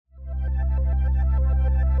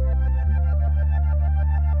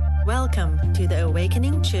Welcome to the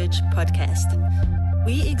Awakening Church podcast.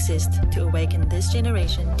 We exist to awaken this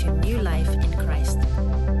generation to new life in Christ.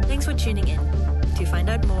 Thanks for tuning in. To find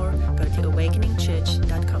out more, go to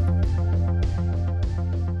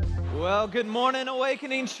awakeningchurch.com. Well, good morning,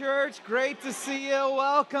 Awakening Church. Great to see you.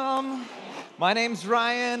 Welcome. My name's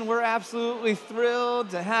Ryan. We're absolutely thrilled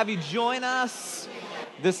to have you join us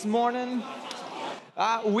this morning.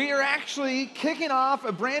 We are actually kicking off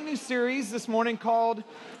a brand new series this morning called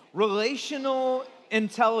Relational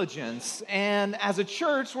Intelligence. And as a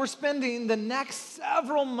church, we're spending the next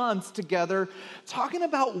several months together talking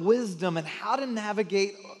about wisdom and how to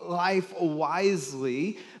navigate life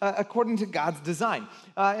wisely according to God's design.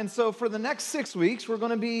 And so for the next 6 weeks, we're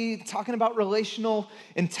going to be talking about relational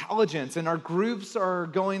intelligence, and our groups are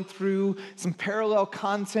going through some parallel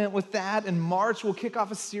content with that. In March, we'll kick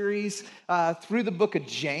off a series through the book of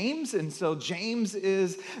James. And so James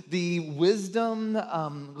is the wisdom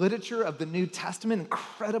literature of the New Testament,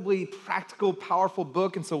 incredibly practical, powerful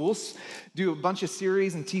book. And so we'll do a bunch of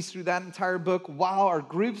series and teach through that entire book, while our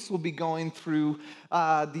groups will be going through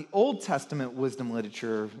the Old Testament wisdom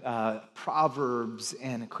literature, Proverbs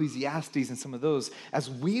and Ecclesiastes and some of those, as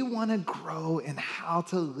we want to grow in how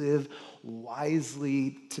to live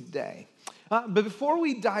wisely today. But before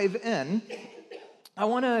we dive in, I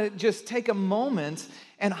want to just take a moment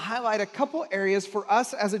and highlight a couple areas for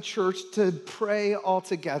us as a church to pray all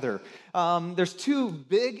together. There's two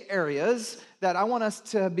big areas that I want us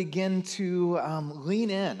to begin to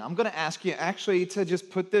lean in. I'm going to ask you actually to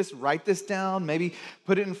just write this down, maybe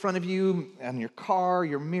put it in front of you on your car,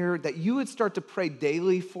 your mirror, that you would start to pray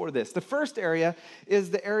daily for this. The first area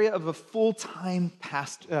is the area of a full-time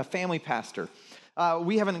family pastor.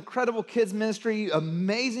 We have an incredible kids ministry,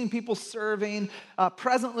 amazing people serving.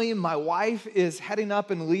 Presently, my wife is heading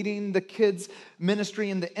up and leading the kids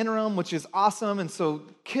ministry in the interim, which is awesome. And so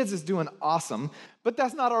kids is doing awesome. But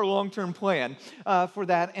that's not our long-term plan for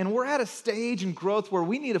that. And we're at a stage in growth where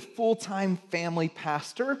we need a full-time family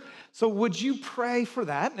pastor. So would you pray for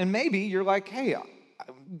that? And maybe you're like, hey,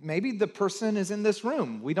 maybe the person is in this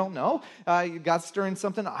room. We don't know. God's stirring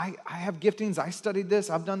something. I have giftings. I studied this.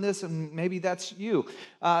 I've done this. And maybe that's you.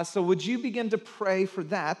 So would you begin to pray for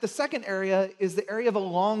that? The second area is the area of a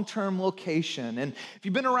long-term location. And if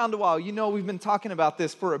you've been around a while, you know we've been talking about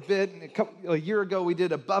this for a bit. A year ago, we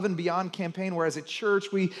did Above and Beyond campaign, where as a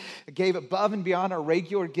church, we gave above and beyond our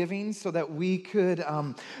regular giving so that we could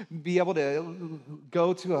be able to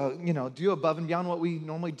go to do above and beyond what we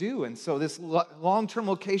normally do. And so this long-term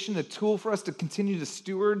location, a tool for us to continue to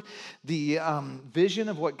steward the vision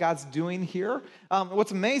of what God's doing here.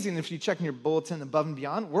 What's amazing, if you check in your bulletin, Above and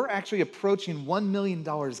Beyond, we're actually approaching $1 million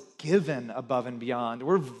given above and beyond.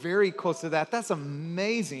 We're very close to that. That's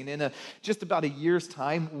amazing in just about a year's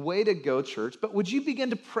time. Way to go, church. But would you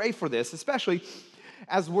begin to pray for this, especially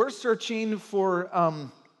as we're searching for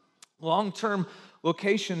long-term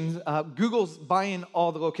locations? Google's buying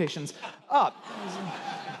all the locations up.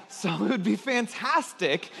 So it would be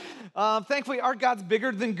fantastic. Thankfully, our God's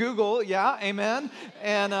bigger than Google. Yeah, amen.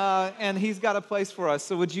 And He's got a place for us.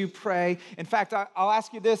 So would you pray? In fact, I'll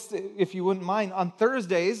ask you this, if you wouldn't mind. On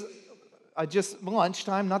Thursdays, just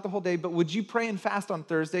lunchtime, not the whole day, but would you pray and fast on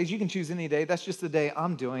Thursdays? You can choose any day. That's just the day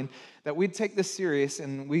I'm doing. That we'd take this serious,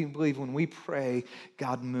 and we believe when we pray,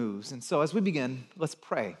 God moves. And so as we begin, let's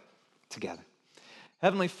pray together.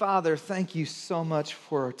 Heavenly Father, thank you so much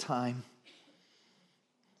for our time.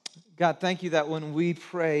 God, thank you that when we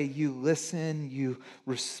pray, you listen, you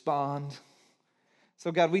respond.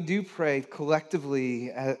 So God, we do pray collectively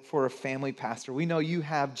for a family pastor. We know you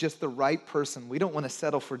have just the right person. We don't want to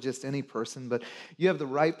settle for just any person, but you have the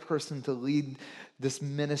right person to lead this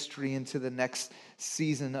ministry into the next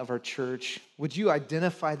season of our church. Would you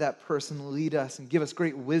identify that person, lead us, and give us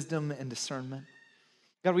great wisdom and discernment?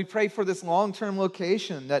 God, we pray for this long-term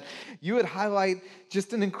location, that you would highlight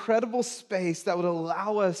just an incredible space that would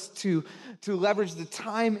allow us to leverage the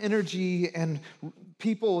time, energy, and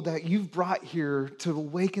people that you've brought here to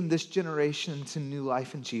awaken this generation to new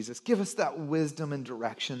life in Jesus. Give us that wisdom and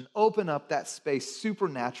direction. Open up that space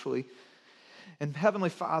supernaturally. And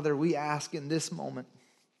Heavenly Father, we ask in this moment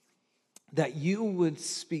that you would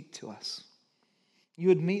speak to us. You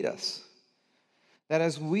would meet us. That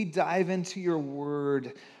as we dive into your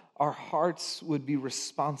word, our hearts would be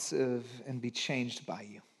responsive and be changed by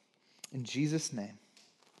you. In Jesus' name,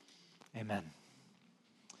 amen.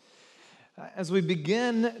 As we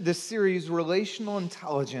begin this series, Relational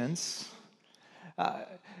Intelligence,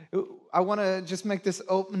 I want to just make this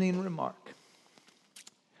opening remark.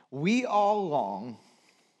 We all long,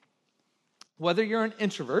 whether you're an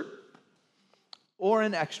introvert or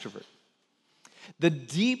an extrovert, The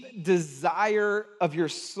deep desire of your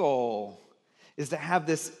soul is to have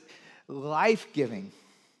this life-giving,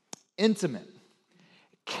 intimate,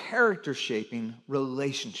 character-shaping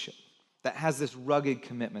relationship that has this rugged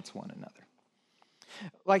commitment to one another.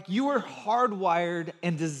 Like you are hardwired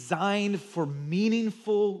and designed for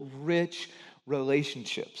meaningful, rich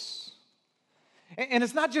relationships. And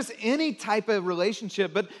it's not just any type of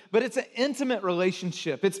relationship, but it's an intimate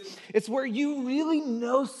relationship. It's where you really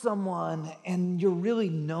know someone and you're really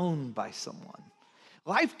known by someone.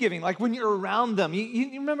 Life-giving, like when you're around them.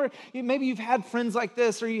 You remember, maybe you've had friends like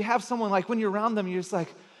this, or you have someone like when you're around them, you're just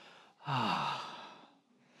like,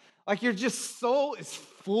 like your just soul is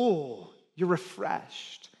full. You're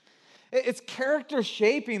refreshed. It's character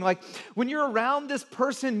shaping. Like when you're around this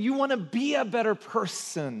person, you want to be a better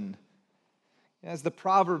person. As the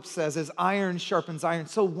proverb says, as iron sharpens iron,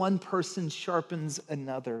 so one person sharpens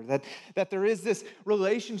another. That there is this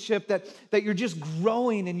relationship that you're just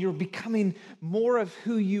growing and you're becoming more of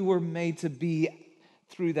who you were made to be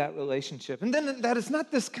through that relationship. And then that it's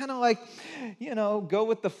not this kind of like, go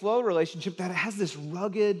with the flow relationship, that it has this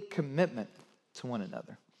rugged commitment to one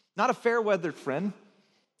another. Not a fair-weathered friend,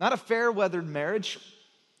 not a fair-weathered marriage,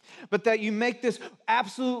 but that you make this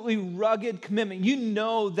absolutely rugged commitment. You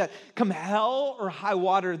know that come hell or high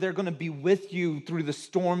water, they're going to be with you through the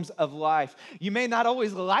storms of life. You may not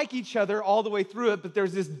always like each other all the way through it, but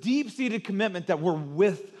there's this deep-seated commitment that we're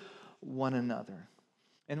with one another.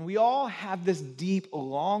 And we all have this deep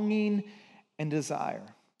longing and desire.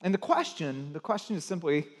 And the question is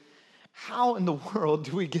simply, how in the world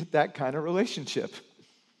do we get that kind of relationship?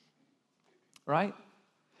 Right?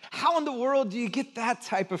 How in the world do you get that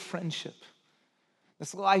type of friendship?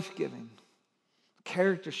 That's life-giving,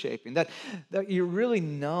 character-shaping, that you're really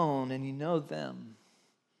known and you know them.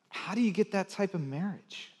 How do you get that type of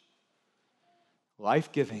marriage?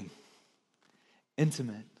 Life-giving,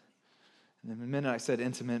 intimate. And the minute I said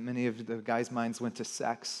intimate, many of the guys' minds went to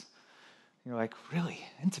sex. You're like, really?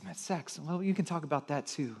 Intimate sex? Well, you can talk about that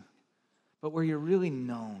too. But where you're really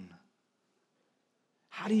known.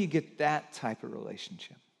 How do you get that type of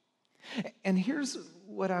relationship? And here's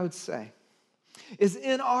what I would say, is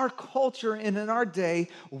in our culture and in our day,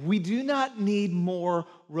 we do not need more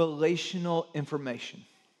relational information.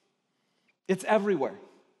 It's everywhere.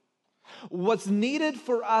 What's needed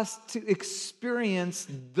for us to experience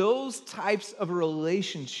those types of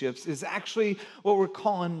relationships is actually what we're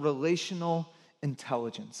calling relational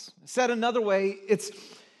intelligence. Said another way, it's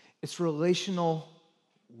relational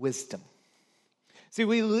wisdom. See,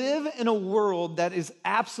 we live in a world that is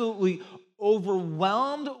absolutely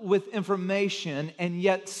overwhelmed with information and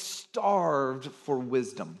yet starved for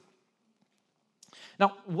wisdom.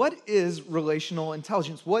 Now, what is relational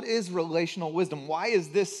intelligence? What is relational wisdom? Why is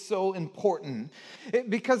this so important?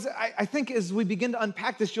 Because I think as we begin to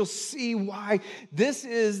unpack this, you'll see why this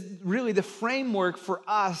is really the framework for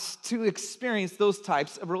us to experience those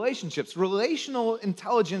types of relationships. Relational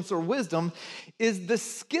intelligence or wisdom is the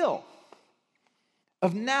skill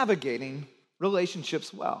of navigating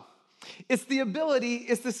relationships well. It's the ability,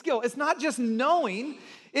 it's the skill. It's not just knowing,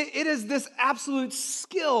 it is this absolute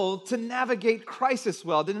skill to navigate crisis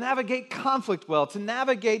well, to navigate conflict well, to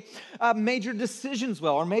navigate major decisions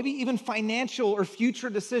well, or maybe even financial or future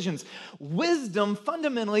decisions. Wisdom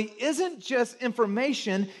fundamentally isn't just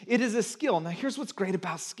information, it is a skill. Now here's what's great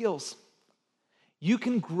about skills. You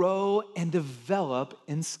can grow and develop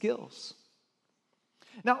in skills.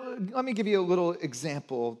 Now, let me give you a little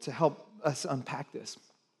example to help us unpack this.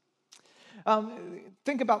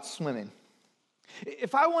 Think about swimming.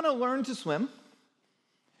 If I want to learn to swim,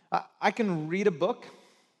 I can read a book.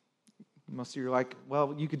 Most of you are like,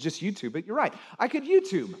 well, you could just YouTube it. You're right. I could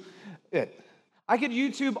YouTube it. I could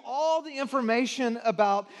YouTube all the information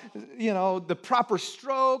about, the proper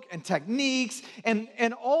stroke and techniques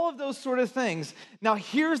and all of those sort of things. Now,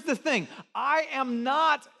 here's the thing. I am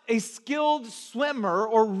not a skilled swimmer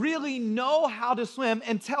or really know how to swim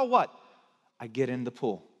until what? I get in the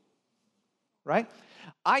pool, right?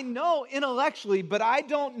 I know intellectually, but I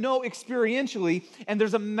don't know experientially, and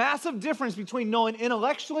there's a massive difference between knowing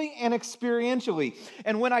intellectually and experientially.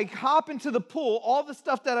 And when I hop into the pool, all the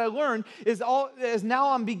stuff that I learned is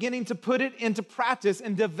now I'm beginning to put it into practice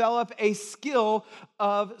and develop a skill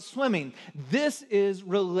of swimming. This is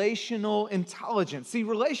relational intelligence. See,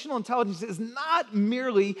 relational intelligence is not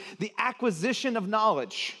merely the acquisition of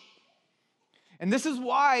knowledge. And this is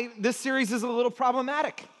why this series is a little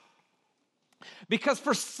problematic. Because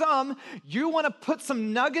for some, you want to put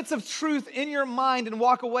some nuggets of truth in your mind and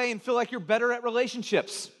walk away and feel like you're better at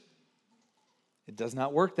relationships. It does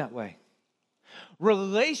not work that way.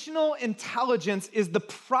 Relational intelligence is the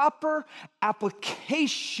proper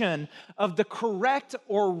application of the correct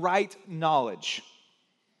or right knowledge.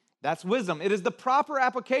 That's wisdom. It is the proper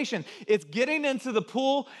application. It's getting into the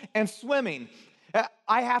pool and swimming.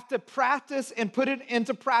 I have to practice and put it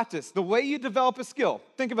into practice. The way you develop a skill,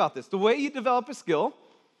 think about this. The way you develop a skill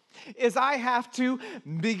is I have to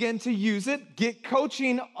begin to use it, get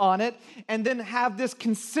coaching on it, and then have this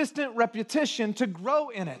consistent repetition to grow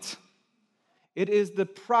in it. It is the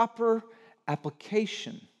proper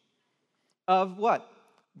application of what?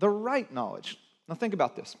 The right knowledge. Now think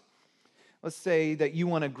about this. Let's say that you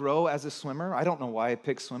want to grow as a swimmer. I don't know why I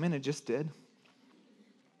picked swimming, it just did.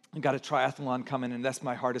 I got a triathlon coming, and that's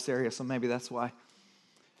my hardest area, so maybe that's why.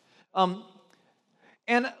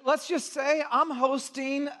 And let's just say I'm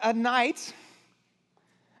hosting a night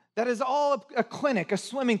that is all a clinic, a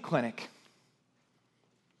swimming clinic.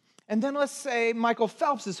 And then let's say Michael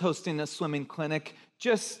Phelps is hosting a swimming clinic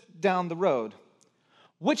just down the road.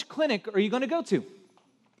 Which clinic are you going to go to?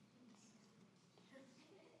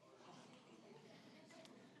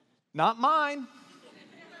 Not mine.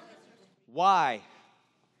 Why?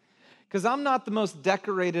 Because I'm not the most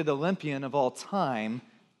decorated Olympian of all time.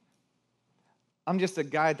 I'm just a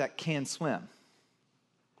guy that can swim.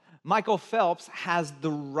 Michael Phelps has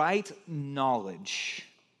the right knowledge.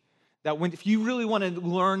 That if you really want to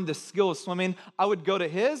learn the skill of swimming, I would go to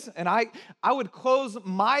his, and I would close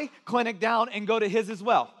my clinic down and go to his as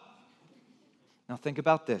well. Now think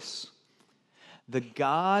about this. The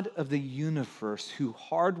God of the universe who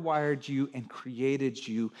hardwired you and created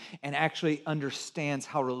you and actually understands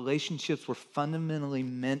how relationships were fundamentally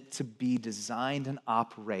meant to be designed and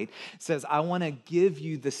operate says, I want to give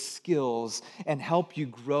you the skills and help you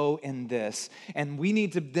grow in this. And we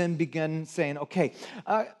need to then begin saying, okay,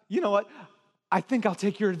 you know what? I think I'll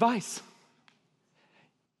take your advice.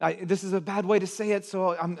 This is a bad way to say it,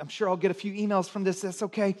 so I'm sure I'll get a few emails from this. That's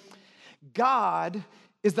okay. God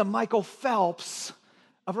is the Michael Phelps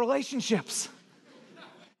of relationships.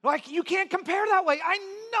 Like, you can't compare that way. I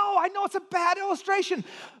know it's a bad illustration,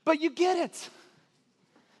 but you get it.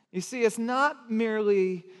 You see, it's not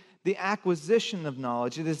merely the acquisition of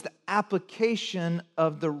knowledge, it is the application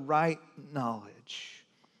of the right knowledge.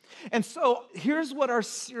 And so here's what our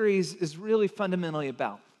series is really fundamentally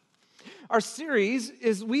about. Our series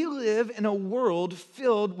is we live in a world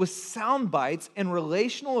filled with sound bites and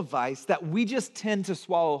relational advice that we just tend to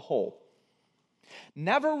swallow whole.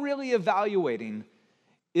 Never really evaluating,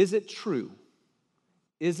 is it true?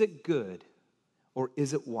 Is it good? Or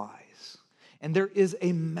is it wise? And there is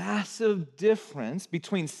a massive difference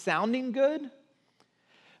between sounding good,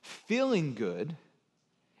 feeling good,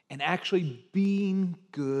 and actually being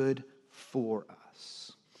good for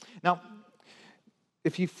us. Now,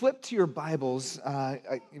 if you flip to your Bibles,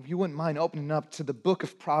 if you wouldn't mind opening up to the book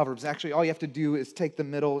of Proverbs, actually all you have to do is take the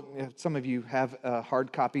middle. Some of you have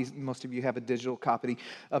hard copies. Most of you have a digital copy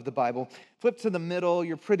of the Bible. Flip to the middle.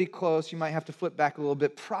 You're pretty close. You might have to flip back a little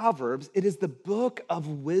bit. Proverbs, it is the book of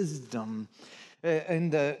wisdom in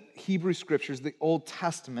the Hebrew Scriptures, the Old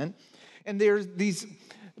Testament. And there's these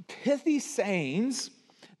pithy sayings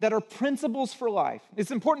that are principles for life. It's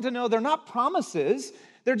important to know they're not promises.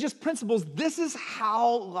 They're just principles. This is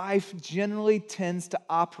how life generally tends to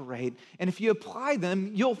operate. And if you apply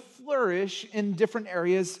them, you'll flourish in different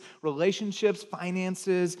areas, relationships,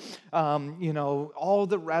 finances, all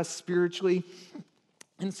the rest spiritually.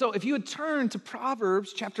 And so if you would turn to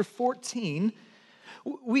Proverbs chapter 14,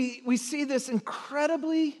 we see this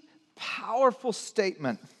incredibly powerful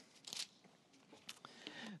statement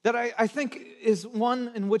that I think is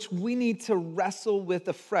one in which we need to wrestle with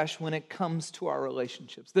afresh when it comes to our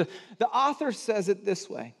relationships. The author says it this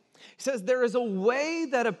way. He says, there is a way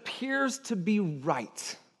that appears to be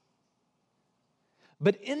right,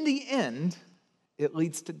 but in the end, it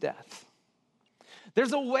leads to death.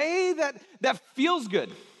 There's a way that feels good.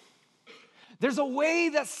 There's a way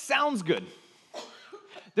that sounds good.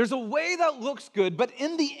 There's a way that looks good, but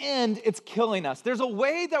in the end, it's killing us. There's a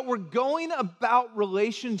way that we're going about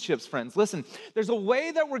relationships, friends. Listen, there's a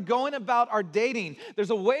way that we're going about our dating. There's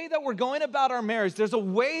a way that we're going about our marriage. There's a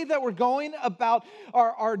way that we're going about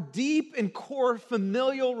our deep and core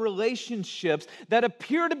familial relationships that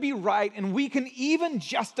appear to be right, and we can even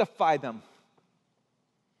justify them.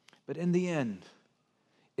 But in the end,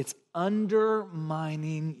 it's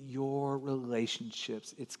undermining your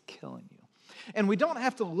relationships. It's killing you. And we don't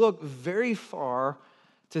have to look very far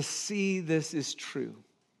to see this is true.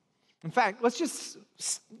 In fact, let's just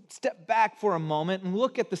step back for a moment and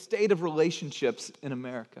look at the state of relationships in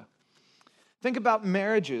America. Think about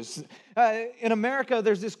marriages. In America,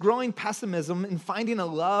 there's this growing pessimism in finding a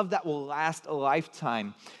love that will last a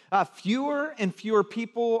lifetime. Fewer and fewer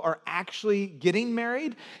people are actually getting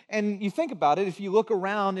married. And you think about it, if you look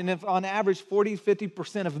around, and if on average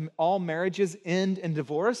 40-50% of all marriages end in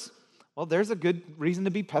divorce, well, there's a good reason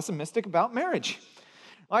to be pessimistic about marriage.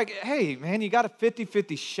 Like, hey, man, you got a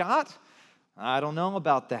 50-50 shot? I don't know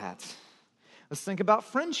about that. Let's think about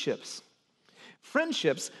friendships.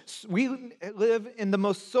 Friendships, we live in the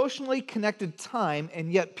most socially connected time,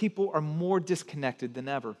 and yet people are more disconnected than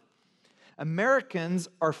ever. Americans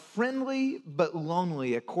are friendly but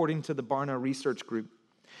lonely, according to the Barna Research Group.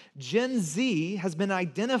 Gen Z has been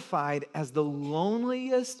identified as the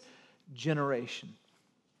loneliest generation.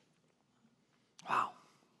 Wow.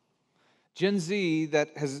 Gen Z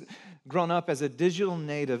that has grown up as a digital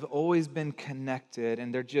native, always been connected,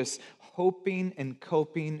 and they're just hoping and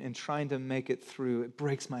coping and trying to make it through. It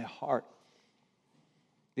breaks my heart.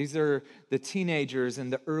 These are the teenagers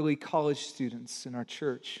and the early college students in our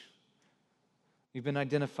church. We've been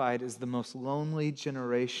identified as the most lonely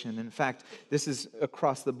generation. In fact, this is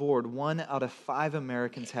across the board. 1 out of 5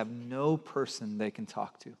 Americans have no person they can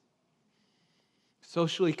talk to.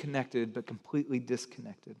 Socially connected, but completely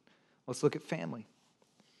disconnected. Let's look at family.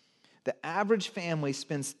 The average family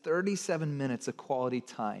spends 37 minutes of quality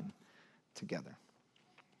time together.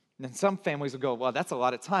 And then some families will go, well, that's a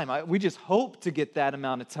lot of time. We just hope to get that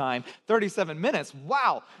amount of time. 37 minutes,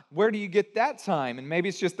 wow, where do you get that time? And maybe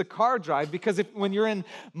it's just the car drive, because when you're in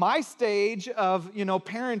my stage of,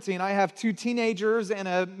 parenting, I have 2 teenagers and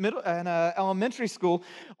a elementary school.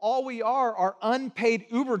 All we are unpaid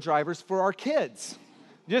Uber drivers for our kids.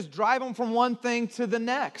 Just drive them from one thing to the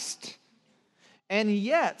next. And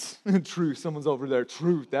yet, true, someone's over there,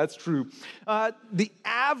 true, that's true. The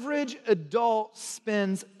average adult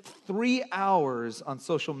spends 3 hours on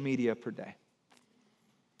social media per day.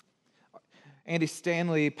 Andy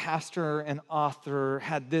Stanley, pastor and author,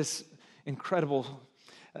 had this incredible,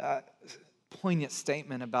 poignant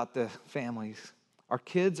statement about the families. Our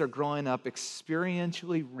kids are growing up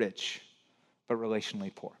experientially rich, but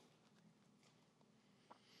relationally poor.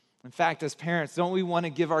 In fact, as parents, don't we want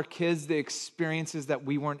to give our kids the experiences that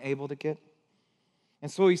we weren't able to get?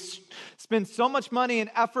 And so we spend so much money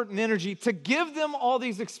and effort and energy to give them all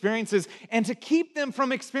these experiences and to keep them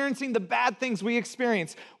from experiencing the bad things we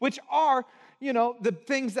experience, which are, the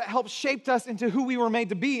things that help shaped us into who we were made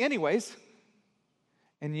to be anyways.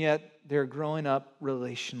 And yet they're growing up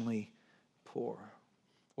relationally poor.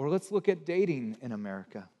 Or let's look at dating in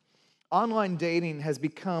America. Online dating has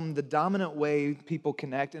become the dominant way people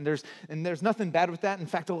connect, and there's nothing bad with that. In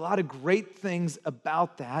fact, a lot of great things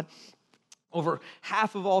about that. Over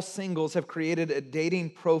half of all singles have created a dating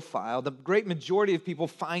profile. The great majority of people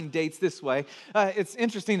find dates this way. It's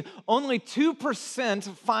interesting, only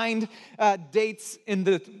 2% find dates in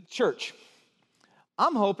the church.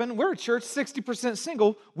 I'm hoping, we're a church, 60%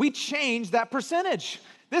 single, we change that percentage.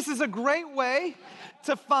 This is a great way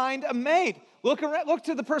to find a mate. Look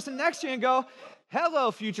to the person next to you and go,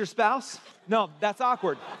 hello, future spouse. No, that's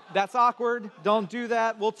awkward. That's awkward. Don't do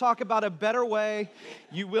that. We'll talk about a better way.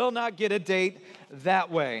 You will not get a date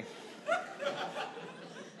that way.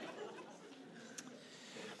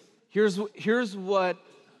 Here's what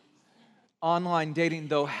online dating,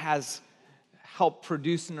 though, has helped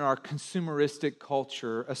produce in our consumeristic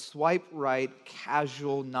culture: a swipe right,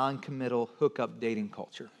 casual, non-committal hookup dating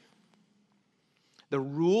culture. The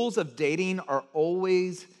rules of dating are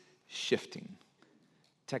always shifting.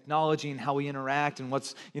 Technology and how we interact and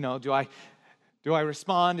what's, do I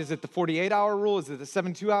respond? Is it the 48-hour rule? Is it the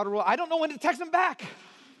 72-hour rule? I don't know when to text him back.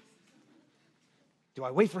 Do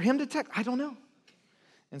I wait for him to text? I don't know.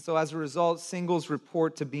 And so as a result, singles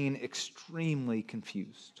report to being extremely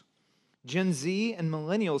confused. Gen Z and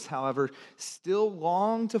millennials, however, still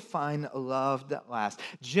long to find a love that lasts.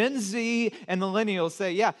 Gen Z and millennials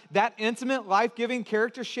say, yeah, that intimate, life-giving,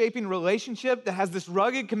 character-shaping relationship that has this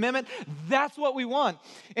rugged commitment, that's what we want.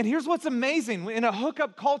 And here's what's amazing. In a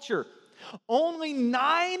hookup culture, only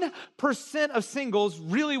 9% of singles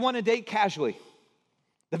really want to date casually.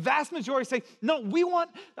 The vast majority say, no, we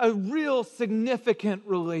want a real significant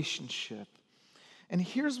relationship. And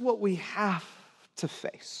here's what we have to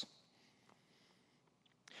face.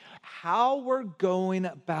 How we're going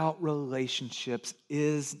about relationships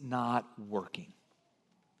is not working.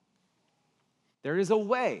 There is a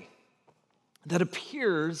way that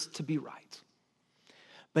appears to be right,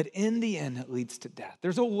 but in the end, it leads to death.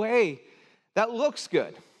 There's a way that looks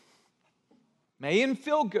good, may even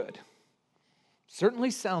feel good, certainly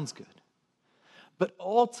sounds good, but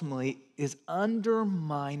ultimately is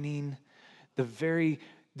undermining the very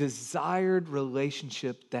desired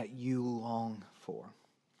relationship that you long for.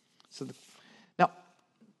 Now,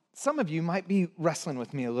 some of you might be wrestling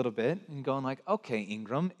with me a little bit and going like, okay,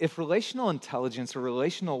 Ingram, if relational intelligence or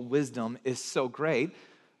relational wisdom is so great,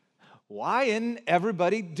 why isn't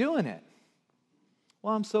everybody doing it?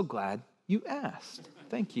 Well, I'm so glad you asked.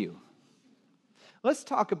 Thank you. Let's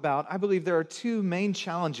talk about, I believe there are two main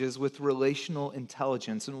challenges with relational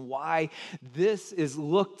intelligence and why this is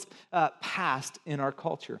looked past in our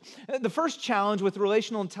culture. The first challenge with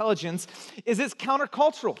relational intelligence is it's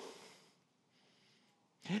countercultural.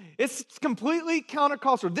 It's completely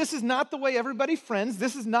countercultural. This is not the way everybody friends.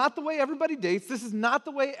 This is not the way everybody dates. This is not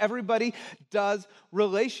the way everybody does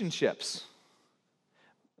relationships.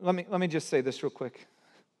 Let me just say this real quick.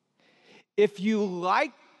 If you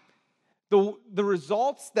like the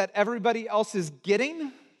results that everybody else is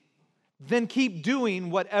getting, then keep doing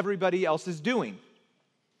what everybody else is doing.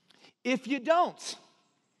 If you don't,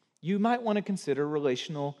 you might want to consider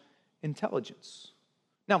relational intelligence.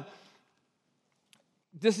 Now,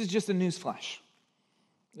 this is just a news flash.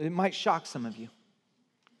 It might shock some of you.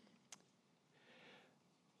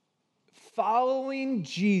 Following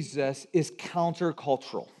Jesus is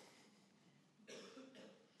countercultural.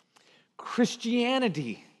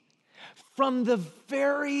 Christianity, from the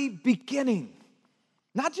very beginning,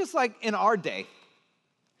 not just like in our day,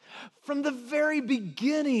 from the very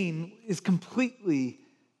beginning is completely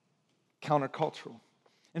countercultural.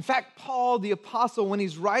 In fact, Paul, the apostle, when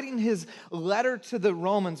he's writing his letter to the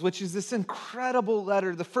Romans, which is this incredible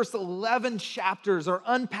letter, the first 11 chapters are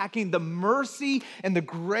unpacking the mercy and the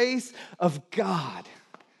grace of God.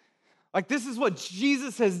 Like, this is what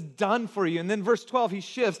Jesus has done for you. And then verse 12, he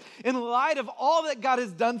shifts. In light of all that God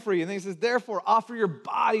has done for you, and then he says, therefore, offer your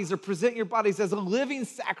bodies or present your bodies as a living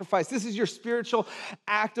sacrifice. This is your spiritual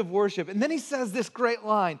act of worship. And then he says this great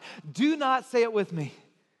line, do not, say it with me.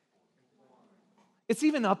 It's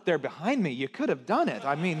even up there behind me. You could have done it.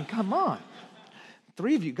 I mean, come on.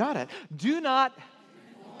 3 of you got it. Do not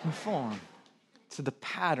conform to the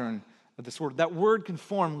pattern of this world. That word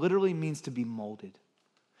conform literally means to be molded.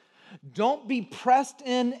 Don't be pressed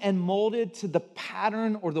in and molded to the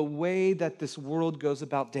pattern or the way that this world goes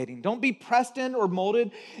about dating. Don't be pressed in or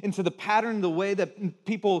molded into the pattern, the way that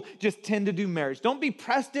people just tend to do marriage. Don't be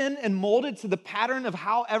pressed in and molded to the pattern of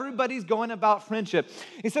how everybody's going about friendship.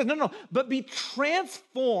 He says, no, but be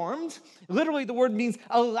transformed. Literally, the word means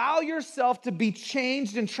allow yourself to be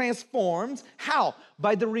changed and transformed. How?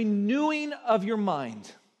 By the renewing of your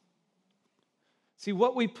mind. See,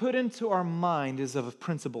 what we put into our mind is of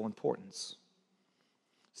principal importance.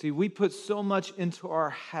 See, we put so much into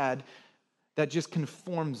our head that just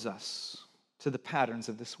conforms us to the patterns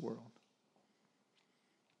of this world.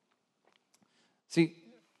 See,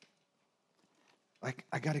 like,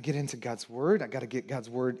 I got to get into God's word. I got to get God's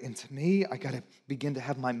word into me. I got to begin to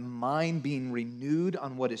have my mind being renewed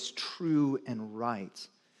on what is true and right.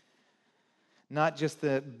 Not just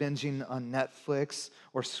the binging on Netflix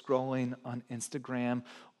or scrolling on Instagram.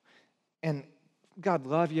 And God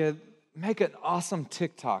love you. Make an awesome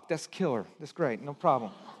TikTok. That's killer. That's great. No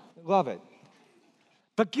problem. Love it.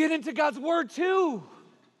 But get into God's word too.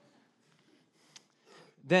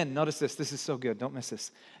 Then, notice this. This is so good. Don't miss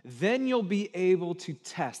this. Then you'll be able to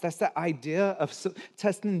test. That's the idea of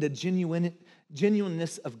testing the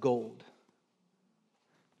genuineness of gold.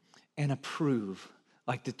 And approve,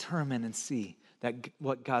 like determine and see that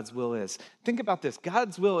what God's will is. Think about this.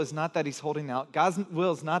 God's will is not that he's holding out. God's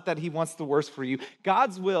will is not that he wants the worst for you.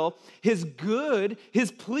 God's will, his good,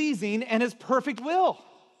 his pleasing, and his perfect will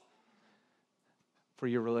for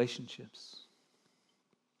your relationships,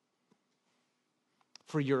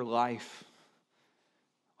 for your life.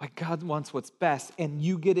 Like, God wants what's best, and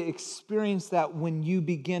you get to experience that when you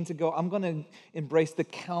begin to go, I'm going to embrace the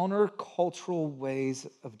countercultural ways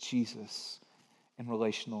of Jesus and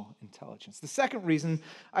relational intelligence. The second reason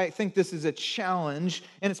I think this is a challenge,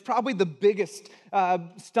 and it's probably the biggest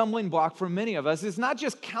stumbling block for many of us, is not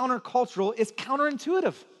just countercultural, it's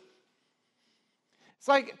counterintuitive. It's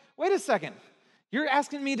like, wait a second, you're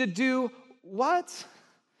asking me to do what?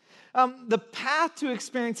 The path to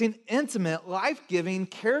experiencing intimate, life-giving,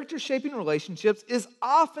 character-shaping relationships is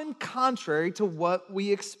often contrary to what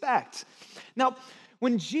we expect. Now,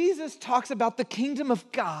 when Jesus talks about the kingdom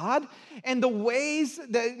of God and the ways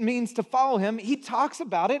that it means to follow him, he talks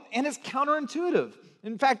about it and it's counterintuitive.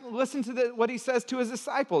 In fact, listen to what he says to his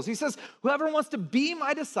disciples. He says, whoever wants to be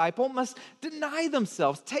my disciple must deny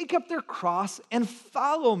themselves, take up their cross and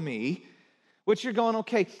follow me. Which you're going,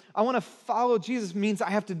 okay, I want to follow Jesus means I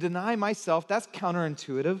have to deny myself. That's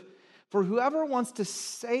counterintuitive. For whoever wants to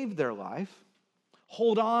save their life,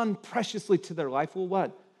 hold on preciously to their life, will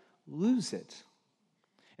what? lose it.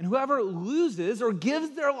 And whoever loses or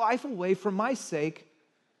gives their life away for my sake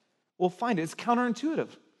will find it. It's counterintuitive.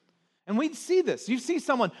 And we see this. You see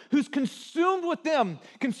someone who's consumed with them,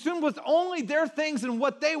 consumed with only their things and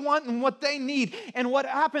what they want and what they need. And what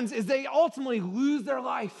happens is they ultimately lose their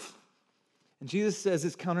life. And Jesus says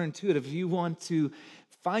it's counterintuitive. If you want to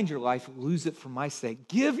find your life, lose it for my sake.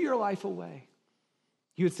 Give your life away.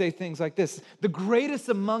 He would say things like this: the greatest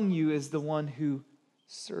among you is the one who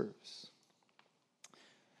serves.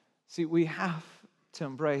 See, we have to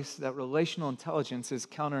embrace that relational intelligence is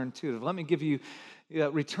counterintuitive. Let me give you,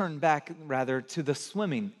 return back rather to the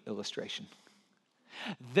swimming illustration.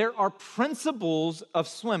 There are principles of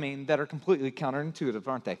swimming that are completely counterintuitive,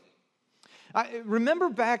 aren't they? Remember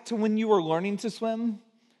back to when you were learning to swim?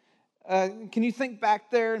 Can you think back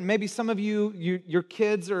there? And maybe some of your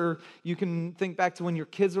kids, or you can think back to when your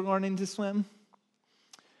kids were learning to swim.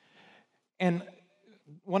 And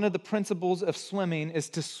one of the principles of swimming is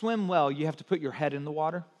to swim well, you have to put your head in the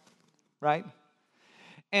water, right?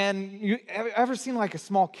 And you ever seen like a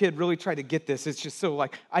small kid really try to get this? It's just so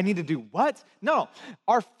like, I need to do what? No,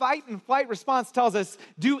 our fight and flight response tells us,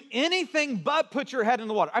 do anything but put your head in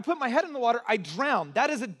the water. I put my head in the water, I drown. That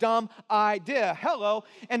is a dumb idea. Hello.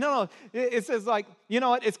 And no, it says like, you know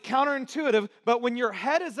what? It's counterintuitive, but when your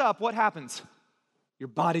head is up, what happens? Your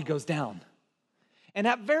body goes down. And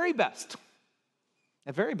at very best,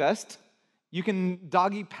 you can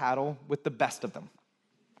doggy paddle with the best of them.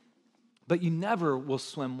 But you never will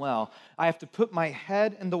swim well. I have to put my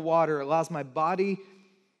head in the water, it allows my body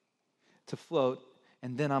to float,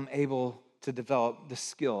 and then I'm able to develop the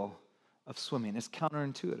skill of swimming. It's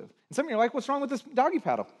counterintuitive. And some of you are like, what's wrong with this doggy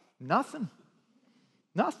paddle? Nothing.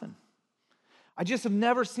 I just have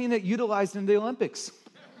never seen it utilized in the Olympics.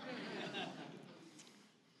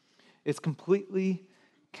 It's completely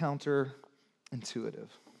counterintuitive.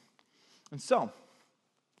 And so,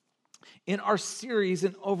 in our series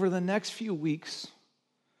and over the next few weeks,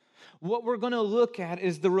 what we're going to look at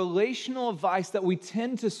is the relational advice that we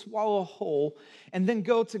tend to swallow whole and then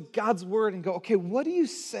go to God's word and go, okay, what do you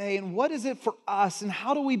say and what is it for us and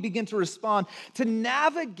how do we begin to respond to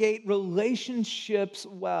navigate relationships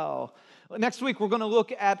well? Next week, we're going to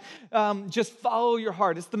look at just follow your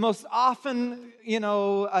heart. It's the most often,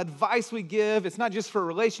 advice we give. It's not just for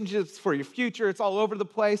relationships, for your future. It's all over the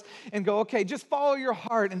place. And go, okay, just follow your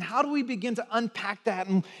heart. And how do we begin to unpack that?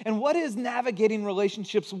 And what is navigating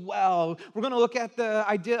relationships well? We're going to look at the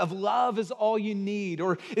idea of love is all you need,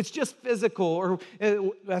 or it's just physical. Or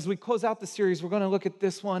as we close out the series, we're going to look at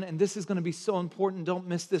this one. And this is going to be so important. Don't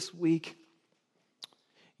miss this week.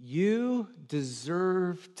 You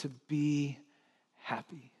deserve to be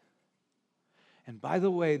happy. And by the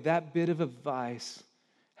way, that bit of advice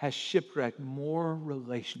has shipwrecked more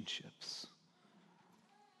relationships.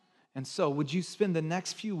 And so, would you spend the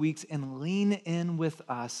next few weeks and lean in with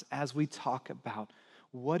us as we talk about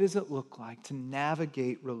what does it look like to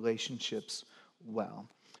navigate relationships well?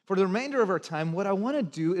 For the remainder of our time, what I want to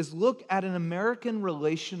do is look at an American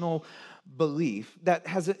relational belief that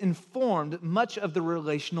has informed much of the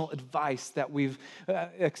relational advice that we've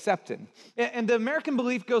accepted. And the American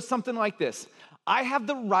belief goes something like this: I have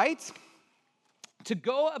the right to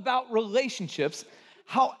go about relationships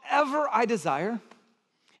however I desire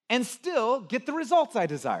and still get the results I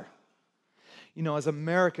desire. As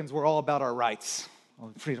Americans, we're all about our rights.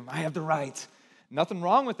 Freedom, I have the right. Nothing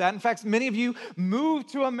wrong with that. In fact, many of you moved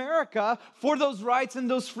to America for those rights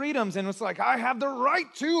and those freedoms. And it's like, I have the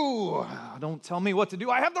right to. Don't tell me what to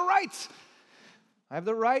do. I have the right. I have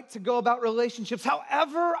the right to go about relationships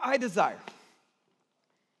however I desire.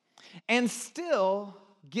 And still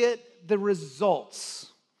get the results.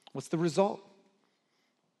 What's the result?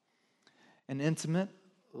 An intimate,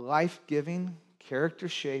 life-giving,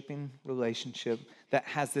 character-shaping relationship that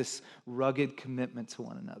has this rugged commitment to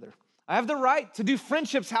one another. I have the right to do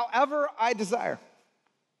friendships however I desire.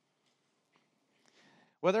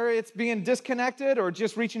 Whether it's being disconnected or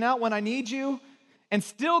just reaching out when I need you and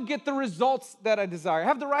still get the results that I desire. I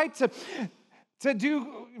have the right to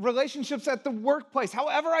do relationships at the workplace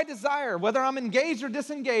however I desire, whether I'm engaged or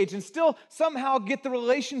disengaged, and still somehow get the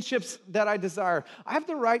relationships that I desire. I have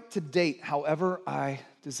the right to date however I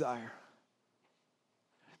desire.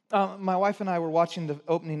 My wife and I were watching the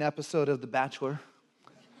opening episode of The Bachelor.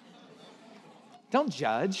 Don't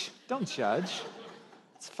judge.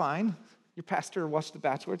 It's fine. Your pastor watched The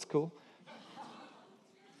Bachelor. It's cool.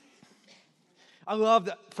 I love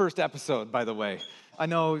the first episode, by the way. I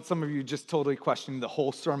know some of you just totally questioned the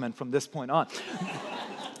whole sermon from this point on.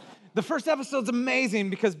 The first episode's amazing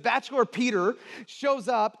because Bachelor Peter shows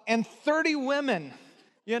up and 30 women,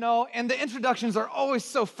 and the introductions are always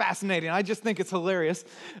so fascinating. I just think it's hilarious.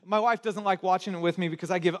 My wife doesn't like watching it with me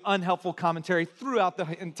because I give unhelpful commentary throughout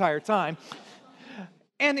the entire time.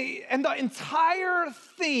 And the entire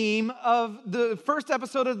theme of the first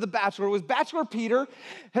episode of The Bachelor was Bachelor Peter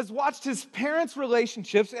has watched his parents'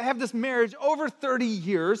 relationships, have this marriage over 30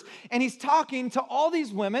 years, and he's talking to all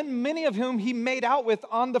these women, many of whom he made out with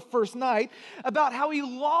on the first night, about how he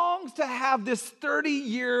longs to have this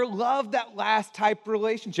 30-year love that lasts type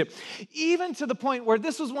relationship. Even to the point where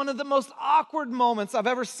this was one of the most awkward moments I've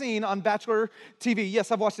ever seen on Bachelor TV.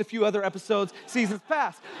 Yes, I've watched a few other episodes, seasons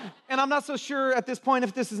past. And I'm not so sure at this point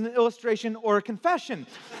if this is an illustration or a confession.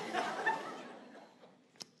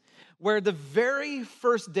 Where the very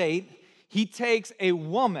first date, he takes a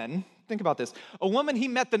woman, think about this, a woman he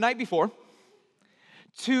met the night before,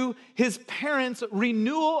 to his parents'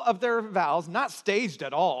 renewal of their vows, not staged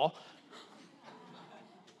at all,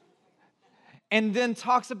 and then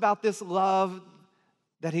talks about this love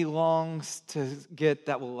that he longs to get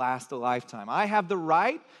that will last a lifetime. I have the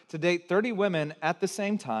right to date 30 women at the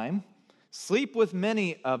same time, sleep with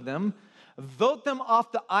many of them, vote them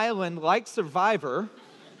off the island like Survivor,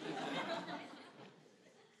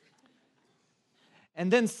 and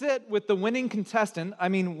then sit with the winning contestant,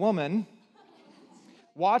 woman,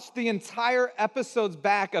 watch the entire episodes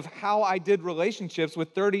back of how I did relationships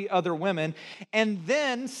with 30 other women, and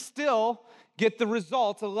then still get the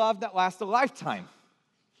results of love that lasts a lifetime.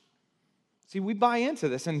 See, we buy into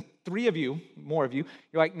this, and three of you, more of you,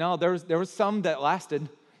 you're like, no, there was some that lasted.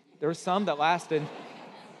 There were some that lasted.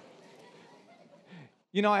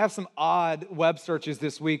 I have some odd web searches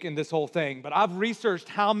this week in this whole thing, but I've researched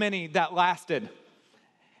how many that lasted.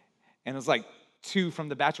 And it was like 2 from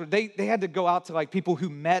The Bachelor. They had to go out to people who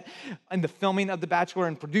met in the filming of The Bachelor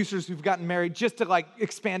and producers who've gotten married just to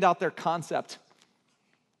expand out their concept.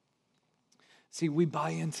 See, we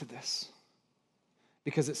buy into this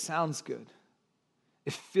because it sounds good.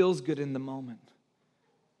 It feels good in the moment.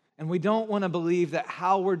 And we don't want to believe that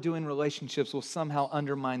how we're doing relationships will somehow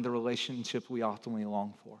undermine the relationship we ultimately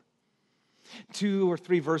long for. 2 or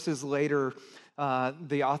 3 verses later,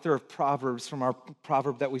 the author of Proverbs, from our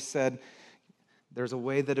proverb that we said, there's a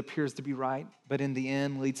way that appears to be right, but in the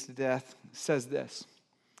end leads to death, says this: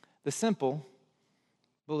 the simple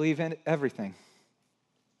believe in everything,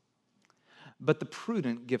 but the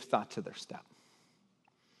prudent give thought to their step.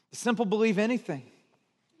 The simple believe anything.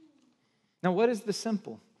 Now, what is the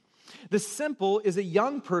simple? The simple is a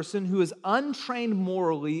young person who is untrained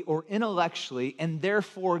morally or intellectually and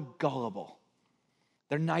therefore gullible.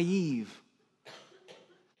 They're naive.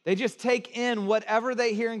 They just take in whatever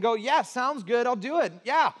they hear and go, yeah, sounds good, I'll do it.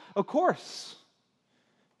 Yeah, of course.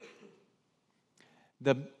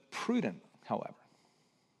 The prudent, however,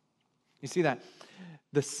 you see that?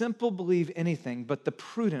 The simple believe anything, but the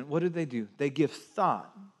prudent, what do? They give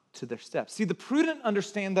thought to their steps. See, the prudent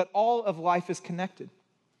understand that all of life is connected.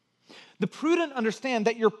 The prudent understand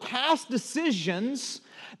that your past decisions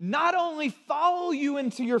not only follow you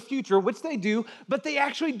into your future, which they do, but they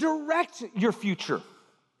actually direct your future.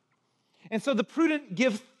 And so the prudent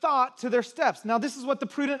give thought to their steps. Now, this is what the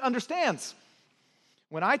prudent understands.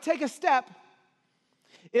 When I take a step,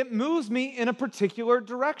 it moves me in a particular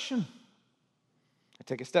direction. I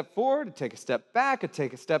take a step forward, I take a step back, I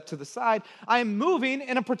take a step to the side. I am moving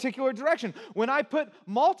in a particular direction. When I put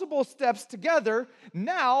multiple steps together,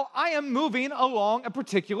 now I am moving along a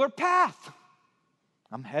particular path.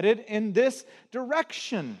 I'm headed in this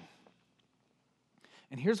direction.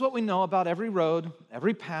 And here's what we know about every road,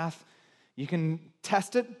 every path. You can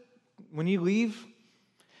test it when you leave.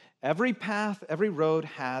 Every path, every road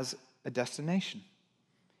has a destination.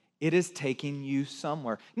 It is taking you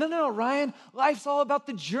somewhere. No, Ryan, life's all about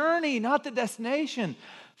the journey, not the destination.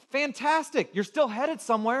 Fantastic, you're still headed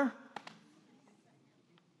somewhere.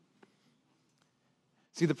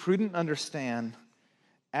 See, the prudent understand,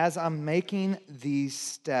 as I'm making these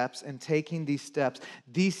steps and taking these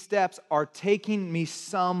steps are taking me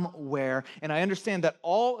somewhere. And I understand that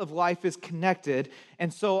all of life is connected.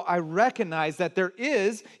 And so I recognize that there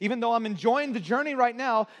is, even though I'm enjoying the journey right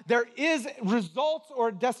now, there is results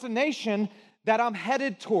or destination that I'm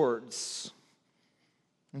headed towards.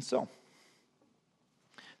 And so,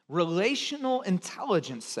 relational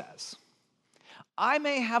intelligence says, I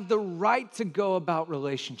may have the right to go about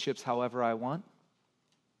relationships however I want,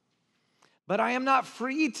 but I am not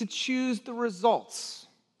free to choose the results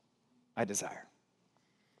I desire.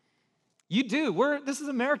 You do. This is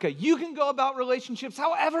America. You can go about relationships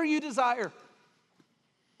however you desire,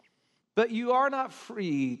 but you are not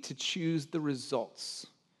free to choose the results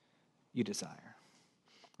you desire.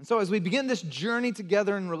 And so as we begin this journey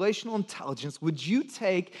together in relational intelligence, would you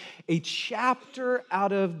take a chapter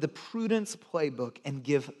out of the Prudence Playbook and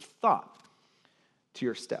give thought to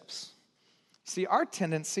your steps? See, our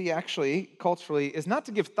tendency actually, culturally, is not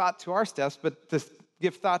to give thought to our steps, but to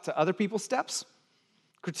give thought to other people's steps,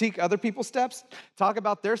 critique other people's steps, talk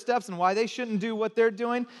about their steps and why they shouldn't do what they're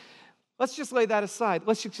doing. Let's just lay that aside.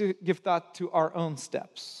 Let's just give thought to our own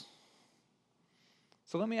steps.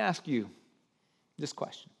 So let me ask you this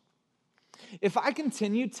question. If I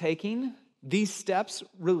continue taking these steps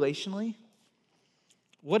relationally,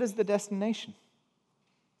 what is the destination?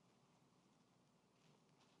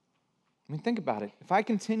 I mean, think about it. If I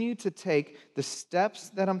continue to take the steps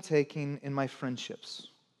that I'm taking in my friendships,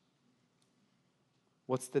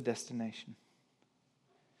 what's the destination?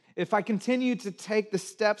 If I continue to take the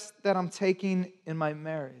steps that I'm taking in my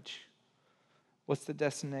marriage, what's the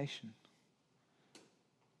destination?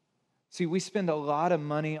 See, we spend a lot of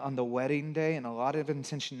money on the wedding day and a lot of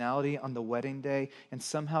intentionality on the wedding day and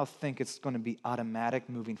somehow think it's going to be automatic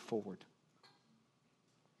moving forward.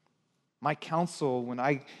 My counsel when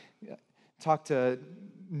I talk to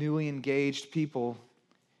newly engaged people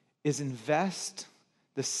is invest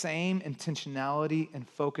the same intentionality and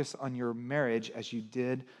focus on your marriage as you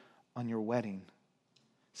did on your wedding.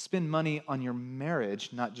 Spend money on your marriage,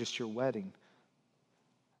 not just your wedding.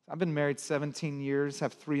 I've been married 17 years,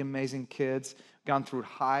 have 3 amazing kids, gone through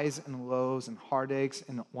highs and lows and heartaches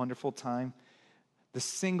and a wonderful time. The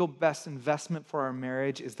single best investment for our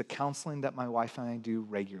marriage is the counseling that my wife and I do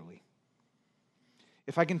regularly.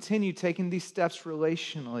 If I continue taking these steps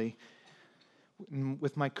relationally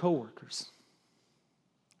with my coworkers,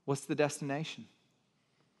 what's the destination?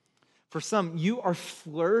 For some, you are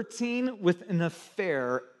flirting with an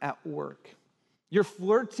affair at work. You're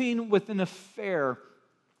flirting with an affair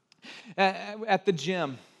at the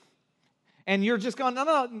gym. And you're just going,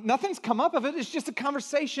 no, nothing's come up of it. It's just a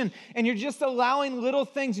conversation. And you're just allowing little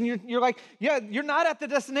things. And you're like, yeah, you're not at the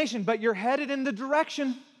destination, but you're headed in the direction.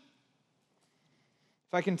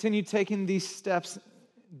 If I continue taking these steps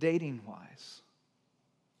dating-wise,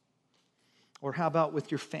 or how about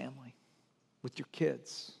with your family, with your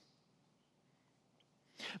kids?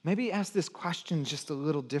 Maybe ask this question just a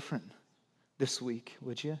little different this week,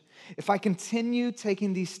 would you? If I continue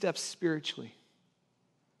taking these steps spiritually,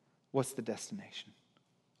 what's the destination?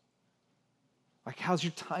 Like, how's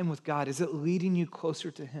your time with God? Is it leading you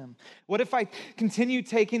closer to Him? What if I continue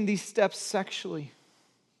taking these steps sexually?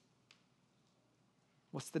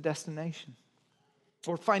 What's the destination?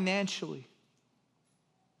 Or financially?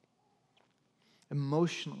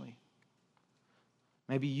 Emotionally?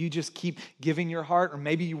 Maybe you just keep giving your heart, or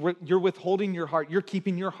maybe you're withholding your heart. You're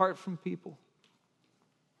keeping your heart from people.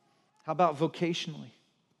 How about vocationally?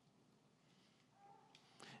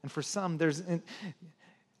 And for some,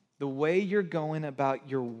 the way you're going about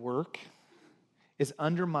your work is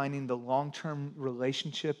undermining the long-term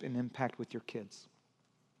relationship and impact with your kids.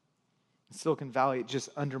 In Silicon Valley, it just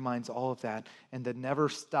undermines all of that. And the never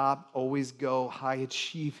stop, always go, high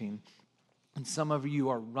achieving. And some of you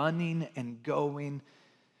are running and going,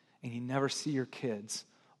 and you never see your kids,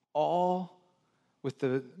 all with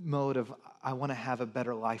the mode of, I want to have a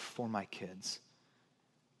better life for my kids.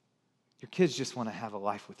 Your kids just want to have a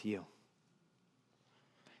life with you.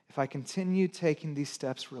 If I continue taking these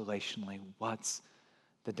steps relationally, what's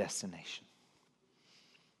the destination?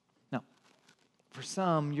 Now, for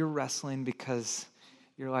some, you're wrestling because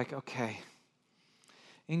you're like, okay,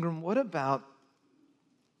 Ingram, what about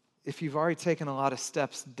if you've already taken a lot of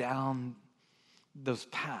steps down those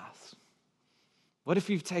paths? What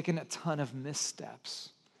if you've taken a ton of missteps?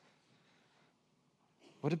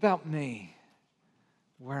 What about me,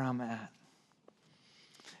 where I'm at?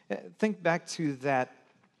 Think back to that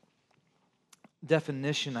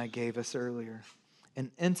definition I gave us earlier.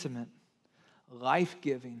 An intimate,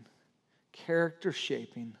 life-giving,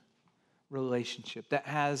 character-shaping relationship that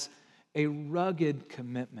has a rugged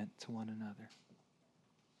commitment to one another.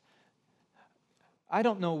 I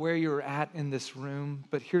don't know where you're at in this room,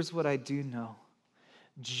 but here's what I do know.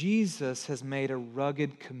 Jesus has made a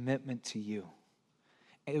rugged commitment to you.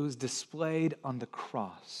 It was displayed on the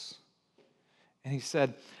cross. And He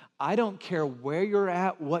said, I don't care where you're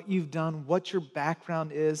at, what you've done, what your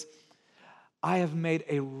background is. I have made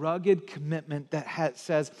a rugged commitment that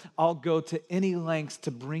says, I'll go to any lengths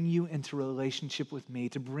to bring you into relationship with me,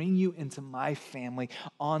 to bring you into my family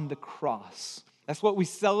on the cross. That's what we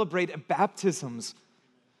celebrate at baptisms.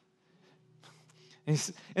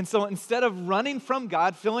 And so instead of running from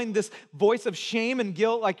God, feeling this voice of shame and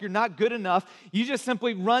guilt like you're not good enough, you just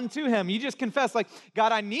simply run to him. You just confess like,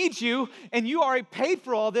 God, I need you, and you already paid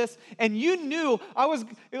for all this, and you knew I was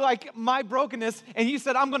like my brokenness, and you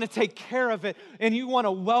said, I'm going to take care of it, and you want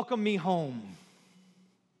to welcome me home.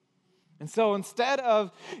 And so instead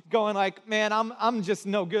of going like, man, I'm just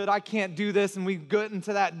no good, I can't do this, and we get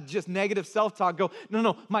into that just negative self-talk, go,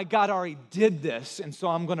 no, my God already did this, and so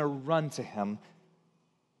I'm going to run to him.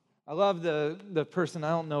 I love the person,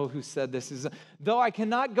 I don't know who said this, is though I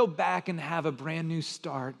cannot go back and have a brand new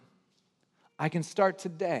start, I can start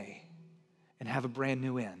today and have a brand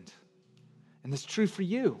new end. And that's true for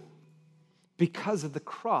you because of the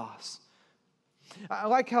cross. I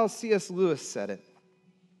like how C.S. Lewis said it.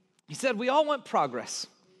 He said, we all want progress,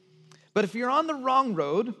 but if you're on the wrong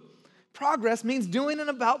road, progress means doing an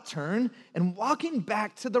about turn and walking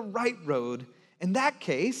back to the right road. In that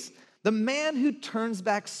case, the man who turns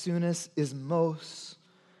back soonest is most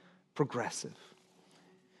progressive.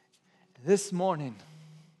 This morning,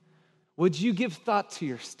 would you give thought to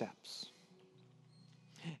your steps?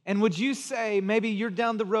 And would you say, maybe you're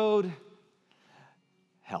down the road,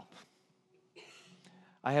 help.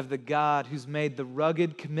 I have the God who's made the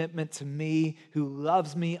rugged commitment to me, who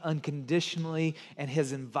loves me unconditionally and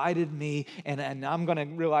has invited me, and I'm going to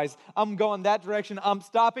realize I'm going that direction. I'm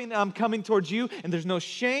stopping, I'm coming towards you, and there's no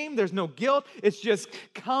shame, there's no guilt. It's just,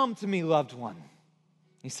 come to me, loved one.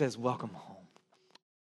 He says, welcome home.